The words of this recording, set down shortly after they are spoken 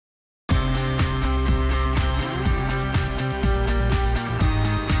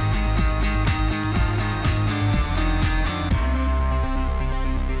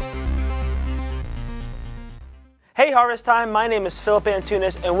Hey Harvest Time, my name is Philip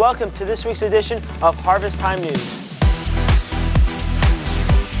Antunes and welcome to this week's edition of Harvest Time News.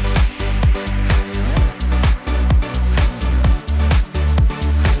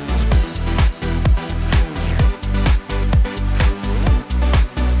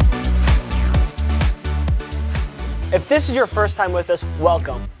 If this is your first time with us,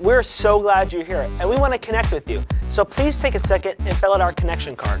 welcome. We're so glad you're here and we want to connect with you. So please take a second and fill out our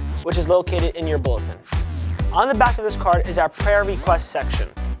connection card, which is located in your bulletin. On the back of this card is our prayer request section.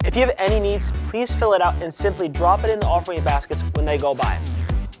 If you have any needs, please fill it out and simply drop it in the offering baskets when they go by.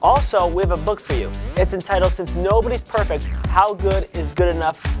 Also, we have a book for you. It's entitled Since Nobody's Perfect, How Good is Good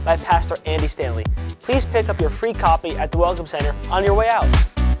Enough by Pastor Andy Stanley. Please pick up your free copy at the Welcome Center on your way out.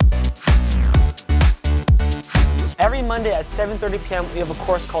 Every Monday at 7:30 p.m. we have a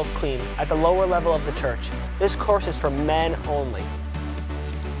course called Clean at the lower level of the church. This course is for men only.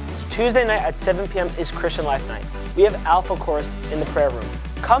 Tuesday night at 7 p.m. is Christian Life Night. We have Alpha course in the prayer room.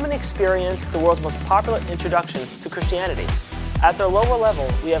 Come and experience the world's most popular introduction to Christianity. At the lower level,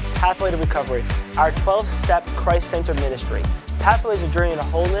 we have Pathway to Recovery, our 12-step Christ-centered ministry. Pathway is a journey to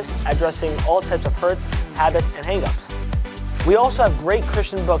wholeness, addressing all types of hurts, habits, and hang-ups. We also have great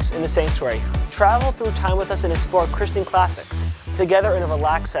Christian books in the sanctuary. Travel through time with us and explore Christian classics, together in a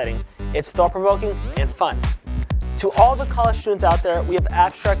relaxed setting. It's thought-provoking and fun. To all the college students out there, we have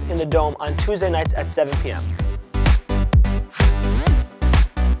Abstract in the Dome on Tuesday nights at 7 p.m.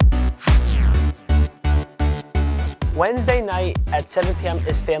 Wednesday night at 7 p.m.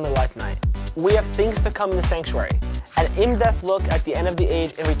 is Family Life Night. We have Things to Come in the Sanctuary, an in-depth look at the end of the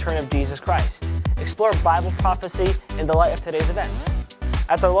age and return of Jesus Christ. Explore Bible prophecy in the light of today's events.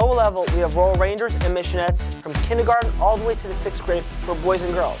 At the lower level, we have Royal Rangers and Missionettes from kindergarten all the way to the 6th grade for boys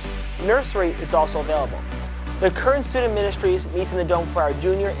and girls. Nursery is also available. The current student ministries meets in the Dome for our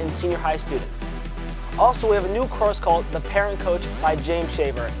junior and senior high students. Also, we have a new course called The Parent Coach by James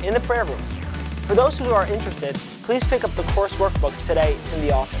Shaver in the prayer room. For those who are interested, please pick up the course workbook today in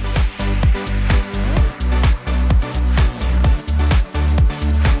the office.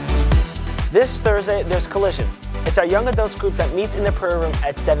 This Thursday, there's Collision. It's our young adults group that meets in the prayer room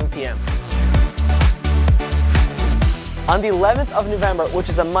at 7 p.m. On the 11th of November, which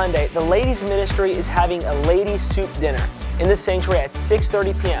is a Monday, the Ladies Ministry is having a ladies' soup dinner in the sanctuary at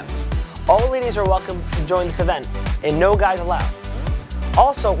 6:30 p.m. All ladies are welcome to join this event, and no guys allowed.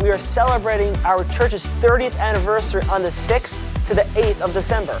 Also, we are celebrating our church's 30th anniversary on the 6th to the 8th of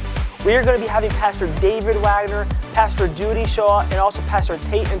December. We are going to be having Pastor David Wagner, Pastor Judy Shaw, and also Pastor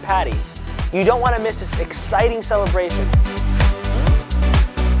Tate and Patty. You don't want to miss this exciting celebration.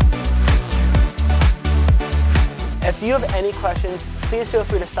 If you have any questions, please feel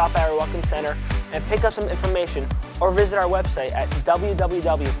free to stop by our Welcome Center and pick up some information or visit our website at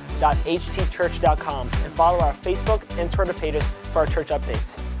www.htchurch.com and follow our Facebook and Twitter pages for our church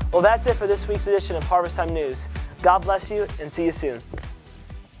updates. Well, that's it for this week's edition of Harvest Time News. God bless you and see you soon.